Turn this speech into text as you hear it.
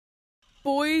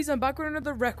Boys, I'm back with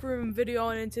another Rec Room video,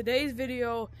 and in today's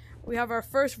video, we have our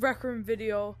first Rec Room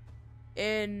video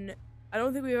in... I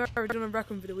don't think we've ever done a Rec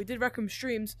Room video. We did Rec Room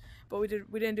streams, but we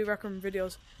didn't do Rec Room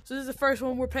videos. So this is the first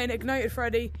one. We're playing Ignited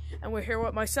Freddy, and we're here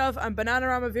with myself and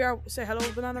Bananarama VR. Say hello,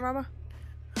 Bananarama.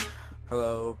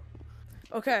 Hello.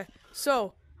 Okay,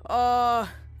 so,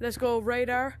 let's go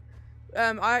radar.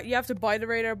 You have to buy the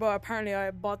radar, but apparently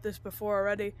I bought this before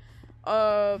already.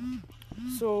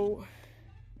 So...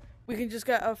 we can just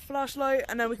get a flashlight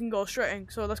and then we can go straight in.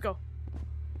 So let's go.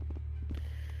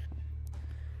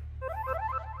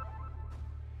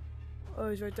 Oh,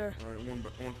 he's right there. Alright,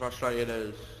 one flashlight it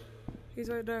is. He's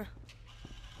right there.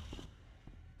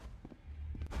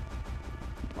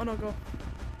 Oh no, go.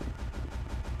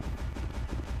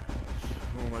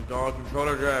 Oh my god,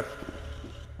 controller drift.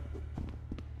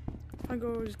 Fine,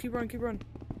 go. Just keep running, keep running.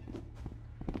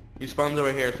 He spawns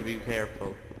over here, so be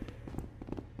careful.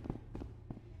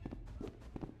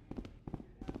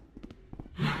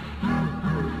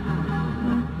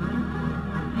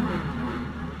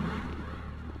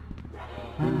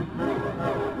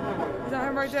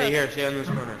 Right stay there. here, stay on this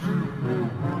corner.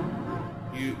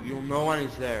 You'll know when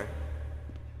he's there.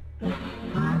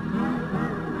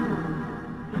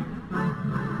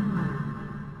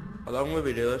 How long will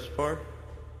we do this for?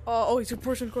 Oh, he's a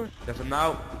person in the corner. Get him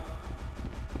now.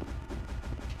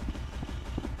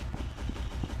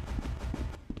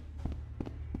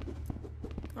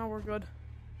 Oh, we're good.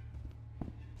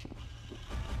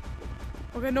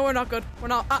 Okay, no, we're not good. We're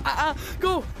not.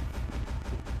 Go!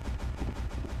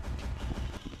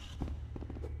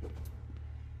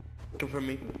 Come for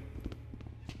me.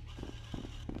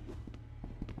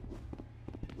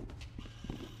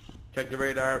 Check the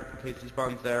radar in case he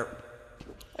spawns there.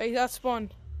 Hey, that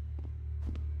spawned.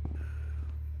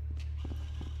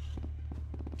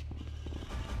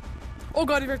 Oh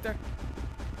god, he's right there.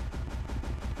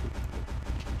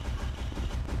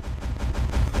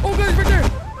 Oh god, he's right there!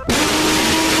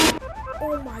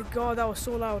 Oh my god, that was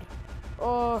so loud.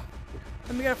 Oh,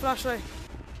 let me get a flashlight.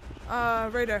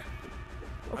 Radar.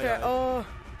 Okay,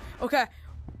 okay.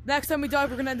 Next time we die,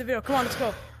 we're gonna end the video. Come on, let's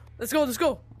go. Let's go, let's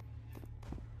go.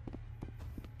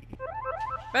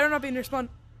 Better not be near spawn.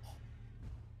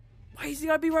 Why is he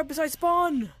gotta be right beside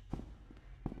spawn?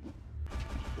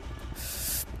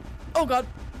 Oh god.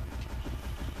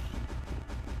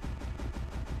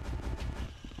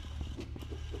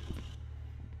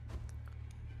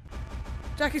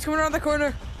 Jackie's coming around the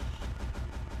corner.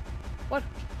 What?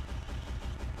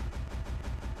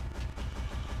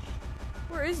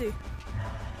 Where is he?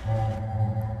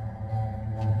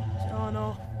 Oh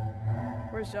no.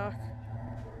 Where's Jack?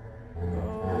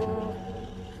 Oh.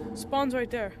 Spawn's right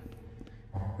there.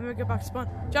 Let me get back to spawn.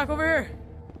 Jack, over here!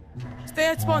 Stay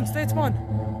at spawn, stay at spawn.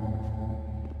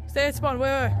 Stay at spawn,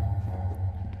 wait.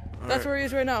 That's where he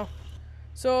is right now.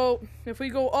 So, if we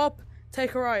go up,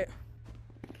 take a right.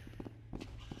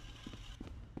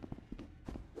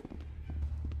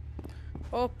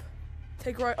 Up,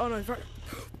 take a right. Oh no, he's right.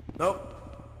 Nope.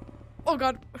 Oh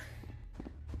god.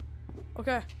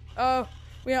 Okay.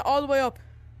 We are all the way up.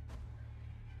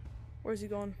 Where's he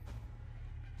going?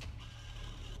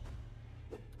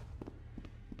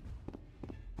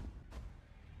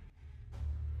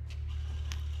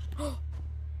 Oh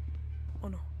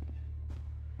no.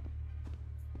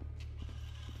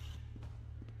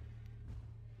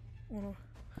 Oh no.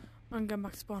 I'm getting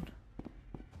back to spawn.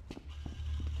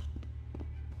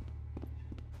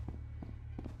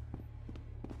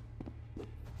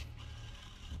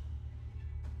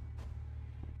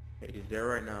 He's there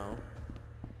right now.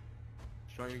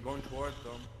 Sean, you're going towards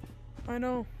them. I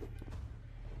know.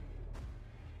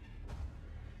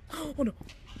 Oh no.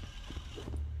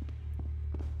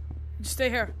 Just stay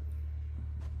here.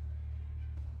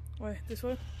 Wait, this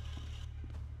way?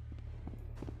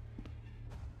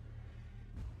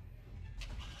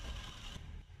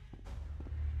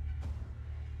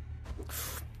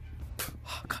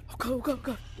 Oh god, oh god, oh god, oh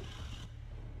god.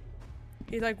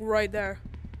 He's like right there.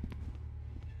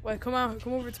 Wait, come out,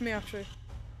 come over to me actually.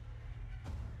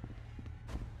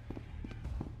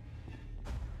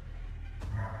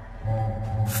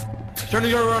 Turn to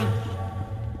your run.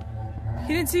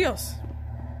 He didn't see us.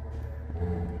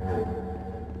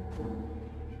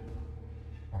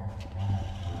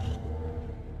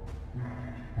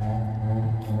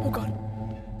 Oh god.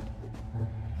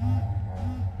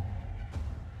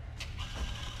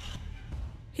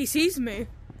 He sees me,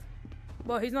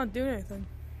 but he's not doing anything.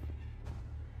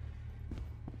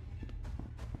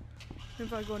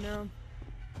 If I go near him.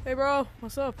 Hey bro,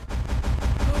 what's up?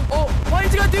 Oh, why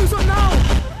did you gotta do something now?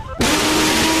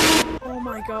 Oh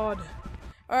my god.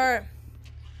 Alright.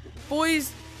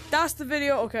 boys, that's the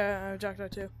video. Okay, I jacked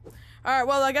out too. Alright,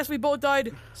 well, I guess we both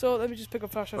died, so let me just pick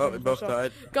up flashlight. Well, we both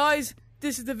died. Guys,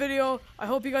 this is the video. I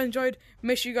hope you guys enjoyed.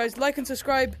 Make sure you guys like and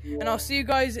subscribe, and I'll see you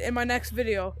guys in my next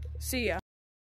video. See ya.